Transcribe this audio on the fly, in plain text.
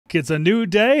It's a new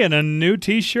day and a new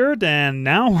t-shirt, and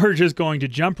now we're just going to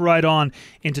jump right on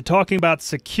into talking about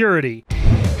security.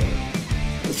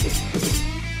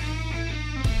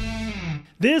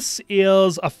 This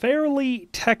is a fairly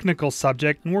technical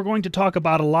subject, and we're going to talk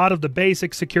about a lot of the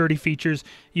basic security features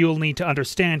you'll need to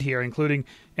understand here, including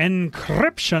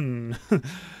encryption,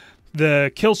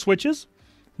 the kill switches,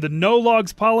 the no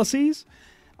logs policies,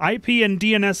 IP and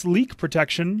DNS leak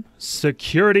protection,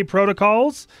 security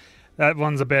protocols. That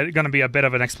one's going to be a bit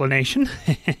of an explanation.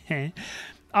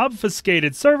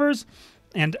 Obfuscated servers,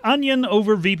 and onion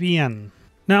over VPN.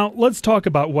 Now, let's talk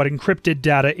about what encrypted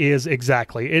data is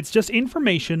exactly. It's just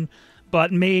information,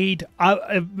 but made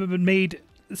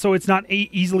so it's not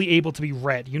easily able to be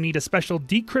read. You need a special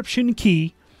decryption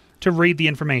key to read the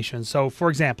information. So, for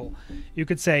example, you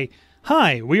could say,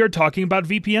 "Hi, we are talking about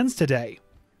VPNs today."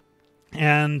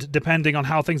 And depending on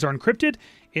how things are encrypted,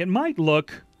 it might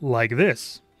look like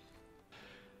this.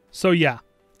 So yeah,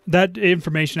 that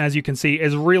information, as you can see,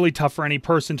 is really tough for any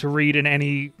person to read and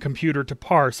any computer to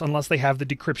parse unless they have the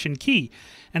decryption key.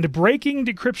 And breaking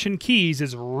decryption keys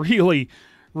is really,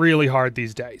 really hard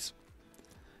these days.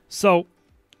 So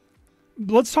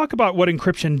let's talk about what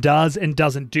encryption does and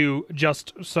doesn't do,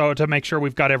 just so to make sure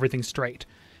we've got everything straight.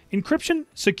 Encryption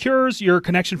secures your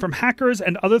connection from hackers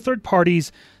and other third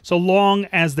parties so long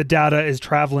as the data is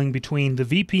traveling between the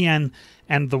VPN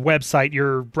and the website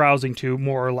you're browsing to,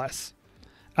 more or less.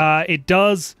 It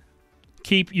does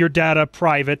keep your data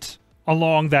private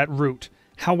along that route.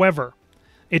 However,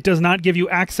 it does not give you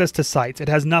access to sites. It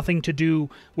has nothing to do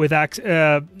with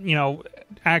accessing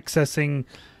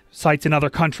sites in other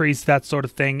countries, that sort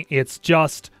of thing. It's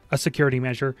just a security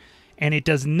measure, and it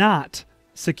does not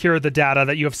secure the data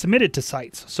that you have submitted to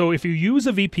sites. So if you use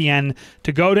a VPN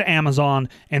to go to Amazon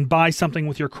and buy something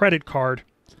with your credit card,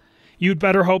 you'd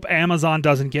better hope Amazon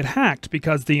doesn't get hacked,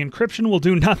 because the encryption will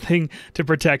do nothing to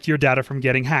protect your data from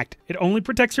getting hacked. It only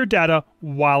protects your data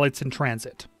while it's in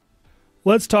transit.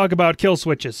 Let's talk about kill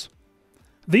switches.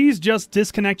 These just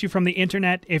disconnect you from the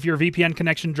internet if your VPN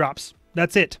connection drops.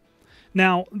 That's it.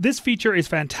 Now, this feature is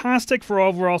fantastic for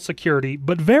overall security,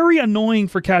 but very annoying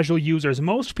for casual users.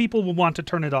 Most people will want to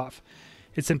turn it off.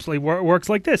 It simply works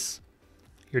like this.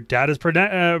 Your data is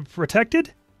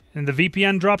protected, and the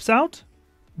VPN drops out.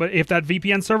 But if that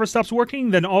VPN server stops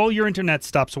working, then all your internet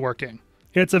stops working.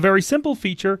 It's a very simple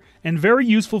feature and very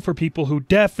useful for people who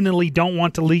definitely don't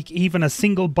want to leak even a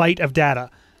single byte of data.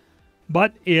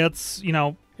 But it's,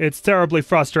 it's terribly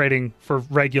frustrating for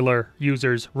regular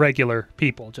users, regular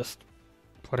people. Just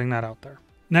putting that out there.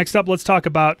 Next up, let's talk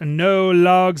about no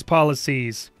logs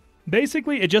policies.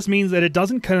 Basically, it just means that it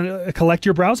doesn't collect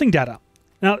your browsing data.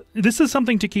 Now, this is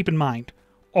something to keep in mind.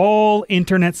 All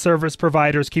internet service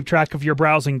providers keep track of your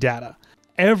browsing data.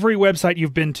 Every website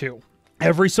you've been to,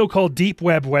 every so-called deep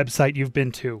web website you've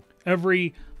been to,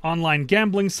 every online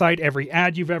gambling site, every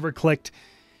ad you've ever clicked,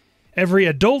 every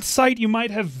adult site you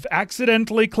might have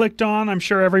accidentally clicked on. I'm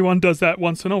sure everyone does that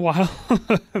once in a while.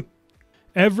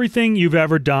 Everything you've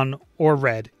ever done or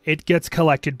read, it gets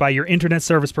collected by your internet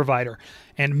service provider.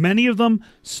 And many of them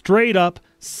straight up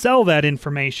sell that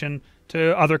information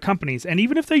to other companies. And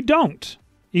even if they don't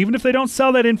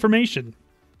sell that information,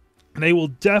 they will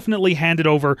definitely hand it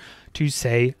over to,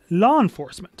 say, law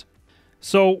enforcement.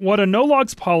 So what a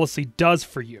no-logs policy does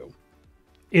for you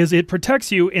is it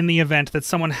protects you in the event that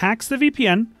someone hacks the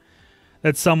VPN,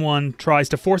 that someone tries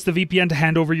to force the VPN to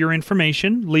hand over your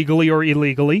information, legally or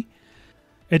illegally.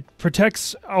 It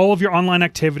protects all of your online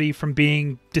activity from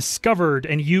being discovered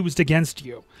and used against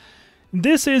you.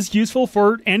 This is useful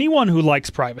for anyone who likes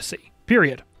privacy,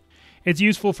 period. It's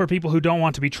useful for people who don't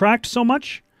want to be tracked so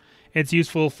much. It's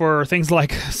useful for things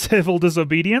like civil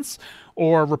disobedience,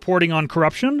 or reporting on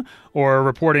corruption, or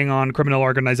reporting on criminal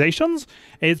organizations.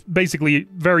 It's basically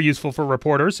very useful for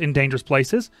reporters in dangerous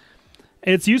places.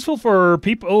 It's useful for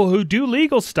people who do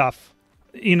legal stuff,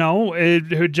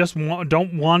 who just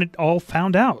don't want it all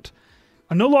found out.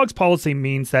 A no-logs policy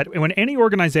means that when any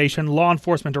organization, law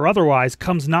enforcement or otherwise,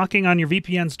 comes knocking on your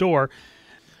VPN's door,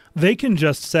 they can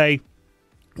just say,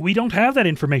 "We don't have that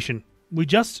information. We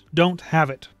just don't have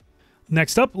it."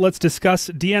 Next up, let's discuss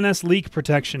DNS leak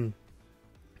protection.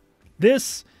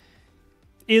 This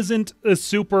isn't a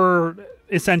super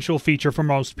essential feature for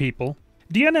most people.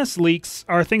 DNS leaks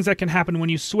are things that can happen when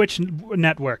you switch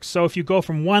networks. So if you go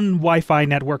from one Wi-Fi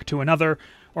network to another,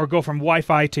 or go from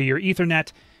Wi-Fi to your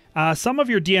Ethernet, some of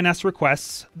your DNS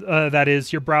requests, that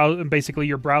is basically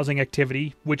your browsing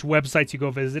activity, which websites you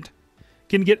go visit,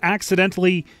 can get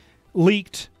accidentally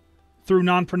leaked through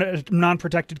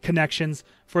non-protected connections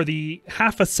for the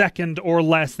half a second or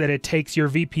less that it takes your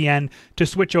VPN to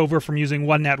switch over from using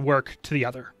one network to the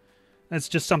other. That's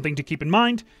just something to keep in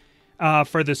mind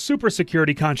for the super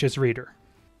security conscious reader.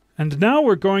 And now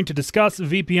we're going to discuss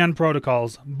VPN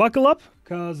protocols. Buckle up,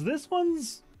 because this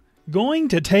one's going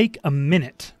to take a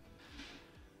minute.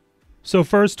 So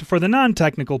first, for the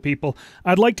non-technical people,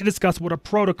 I'd like to discuss what a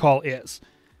protocol is.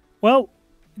 Well,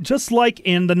 just like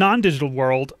in the non-digital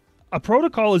world, a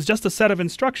protocol is just a set of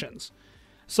instructions.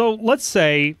 So let's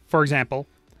say, for example,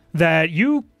 that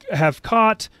you have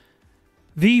caught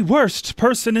the worst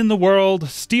person in the world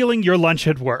stealing your lunch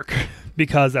at work,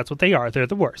 because that's what they are, they're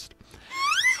the worst.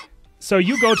 So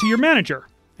you go to your manager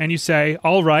and you say,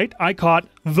 all right, I caught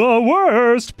the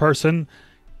worst person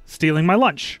stealing my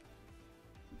lunch.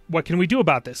 What can we do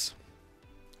about this?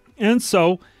 And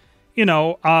so,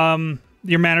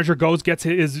 your manager gets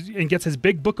his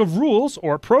big book of rules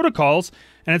or protocols,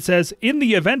 and it says, in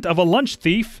the event of a lunch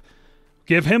thief,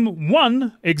 give him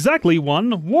exactly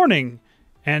one warning.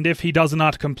 And if he does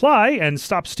not comply and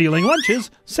stop stealing lunches,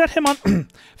 set him on,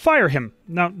 fire him.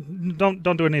 Now, don't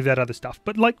do any of that other stuff,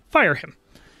 but fire him.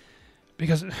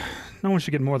 Because no one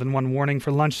should get more than one warning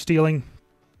for lunch stealing.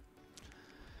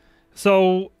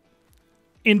 So,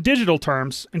 in digital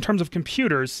terms, in terms of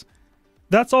computers,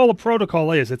 that's all a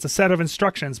protocol is. It's a set of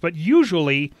instructions, but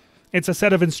usually it's a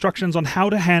set of instructions on how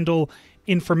to handle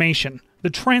information, the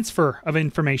transfer of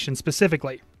information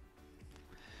specifically.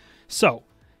 So,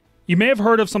 you may have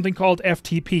heard of something called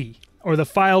FTP, or the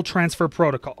File Transfer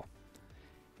Protocol.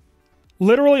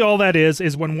 Literally all that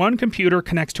is when one computer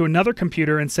connects to another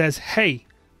computer and says, hey,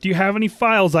 do you have any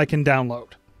files I can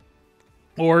download?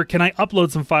 Or can I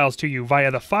upload some files to you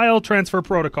via the File Transfer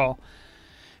Protocol?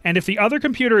 And if the other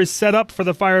computer is set up for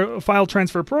the File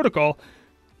Transfer Protocol,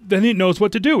 then it knows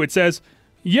what to do. It says,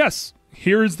 yes,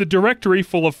 here's the directory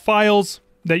full of files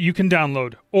that you can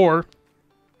download. Or,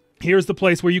 here's the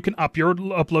place where you can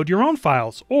upload your own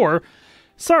files. Or,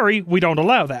 sorry, we don't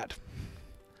allow that.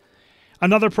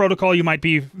 Another protocol you might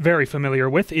be very familiar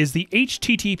with is the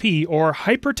HTTP, or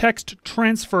Hypertext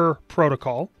Transfer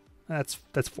Protocol. That's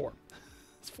four.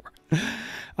 That's four.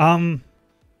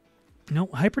 No,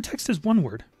 hypertext is one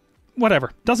word.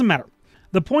 Whatever, doesn't matter.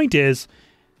 The point is,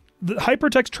 the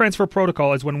Hypertext Transfer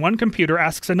Protocol is when one computer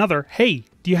asks another, hey,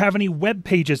 do you have any web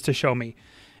pages to show me?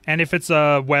 And if it's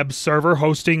a web server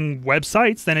hosting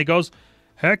websites, then it goes,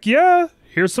 heck yeah,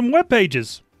 here's some web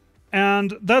pages.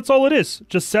 And that's all it is,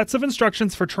 just sets of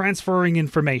instructions for transferring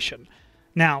information.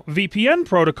 Now, VPN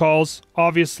protocols,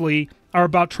 obviously, are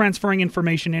about transferring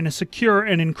information in a secure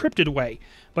and encrypted way,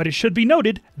 but it should be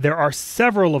noted, there are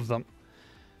several of them.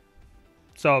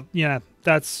 So, yeah,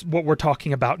 that's what we're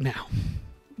talking about now.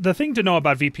 The thing to know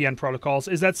about VPN protocols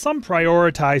is that some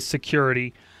prioritize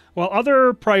security, while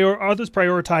others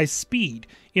prioritize speed.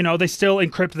 They still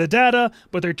encrypt the data,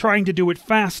 but they're trying to do it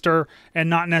faster and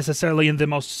not necessarily in the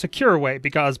most secure way,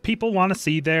 because people want to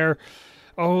see their,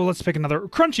 let's pick another,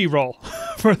 Crunchyroll,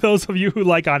 for those of you who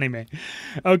like anime.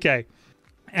 Okay.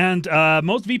 And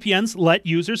most VPNs let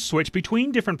users switch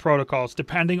between different protocols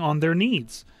depending on their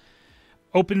needs.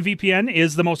 OpenVPN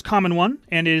is the most common one,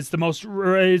 and it's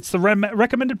the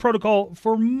recommended protocol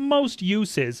for most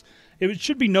uses. It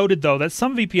should be noted, though, that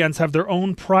some VPNs have their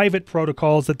own private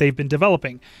protocols that they've been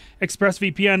developing.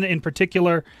 ExpressVPN in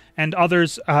particular, and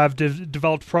others have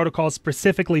developed protocols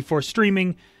specifically for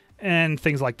streaming and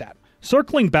things like that.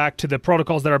 Circling back to the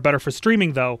protocols that are better for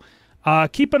streaming, though,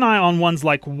 keep an eye on ones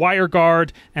like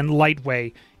WireGuard and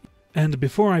Lightway. And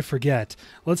before I forget,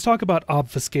 let's talk about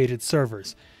obfuscated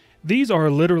servers. These are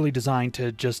literally designed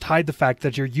to just hide the fact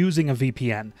that you're using a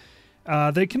VPN.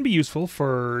 They can be useful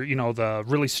for, the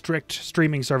really strict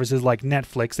streaming services like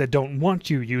Netflix that don't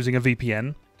want you using a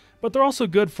VPN. But they're also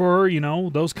good for,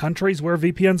 those countries where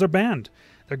VPNs are banned.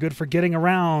 They're good for getting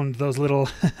around those little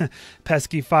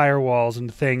pesky firewalls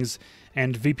and things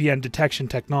and VPN detection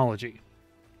technology.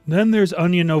 Then there's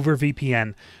Onion over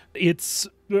VPN. It's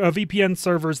VPN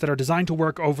servers that are designed to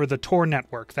work over the Tor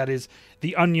network, that is,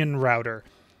 the Onion router.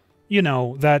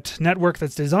 That network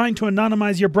that's designed to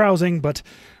anonymize your browsing, but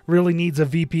really needs a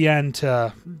VPN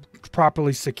to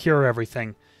properly secure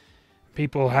everything.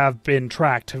 People have been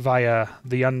tracked via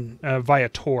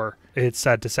Tor, it's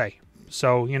sad to say.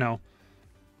 So,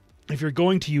 if you're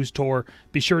going to use Tor,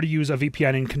 be sure to use a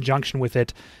VPN in conjunction with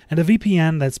it. And a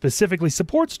VPN that specifically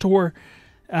supports Tor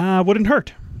wouldn't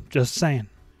hurt. Just saying.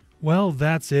 Well,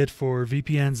 that's it for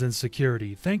VPNs and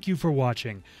security. Thank you for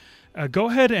watching. Go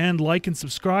ahead and like and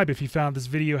subscribe if you found this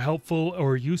video helpful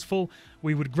or useful.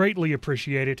 We would greatly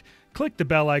appreciate it. Click the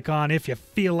bell icon if you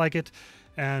feel like it.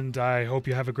 And I hope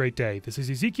you have a great day. This is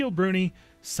Ezekiel Bruni,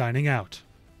 signing out.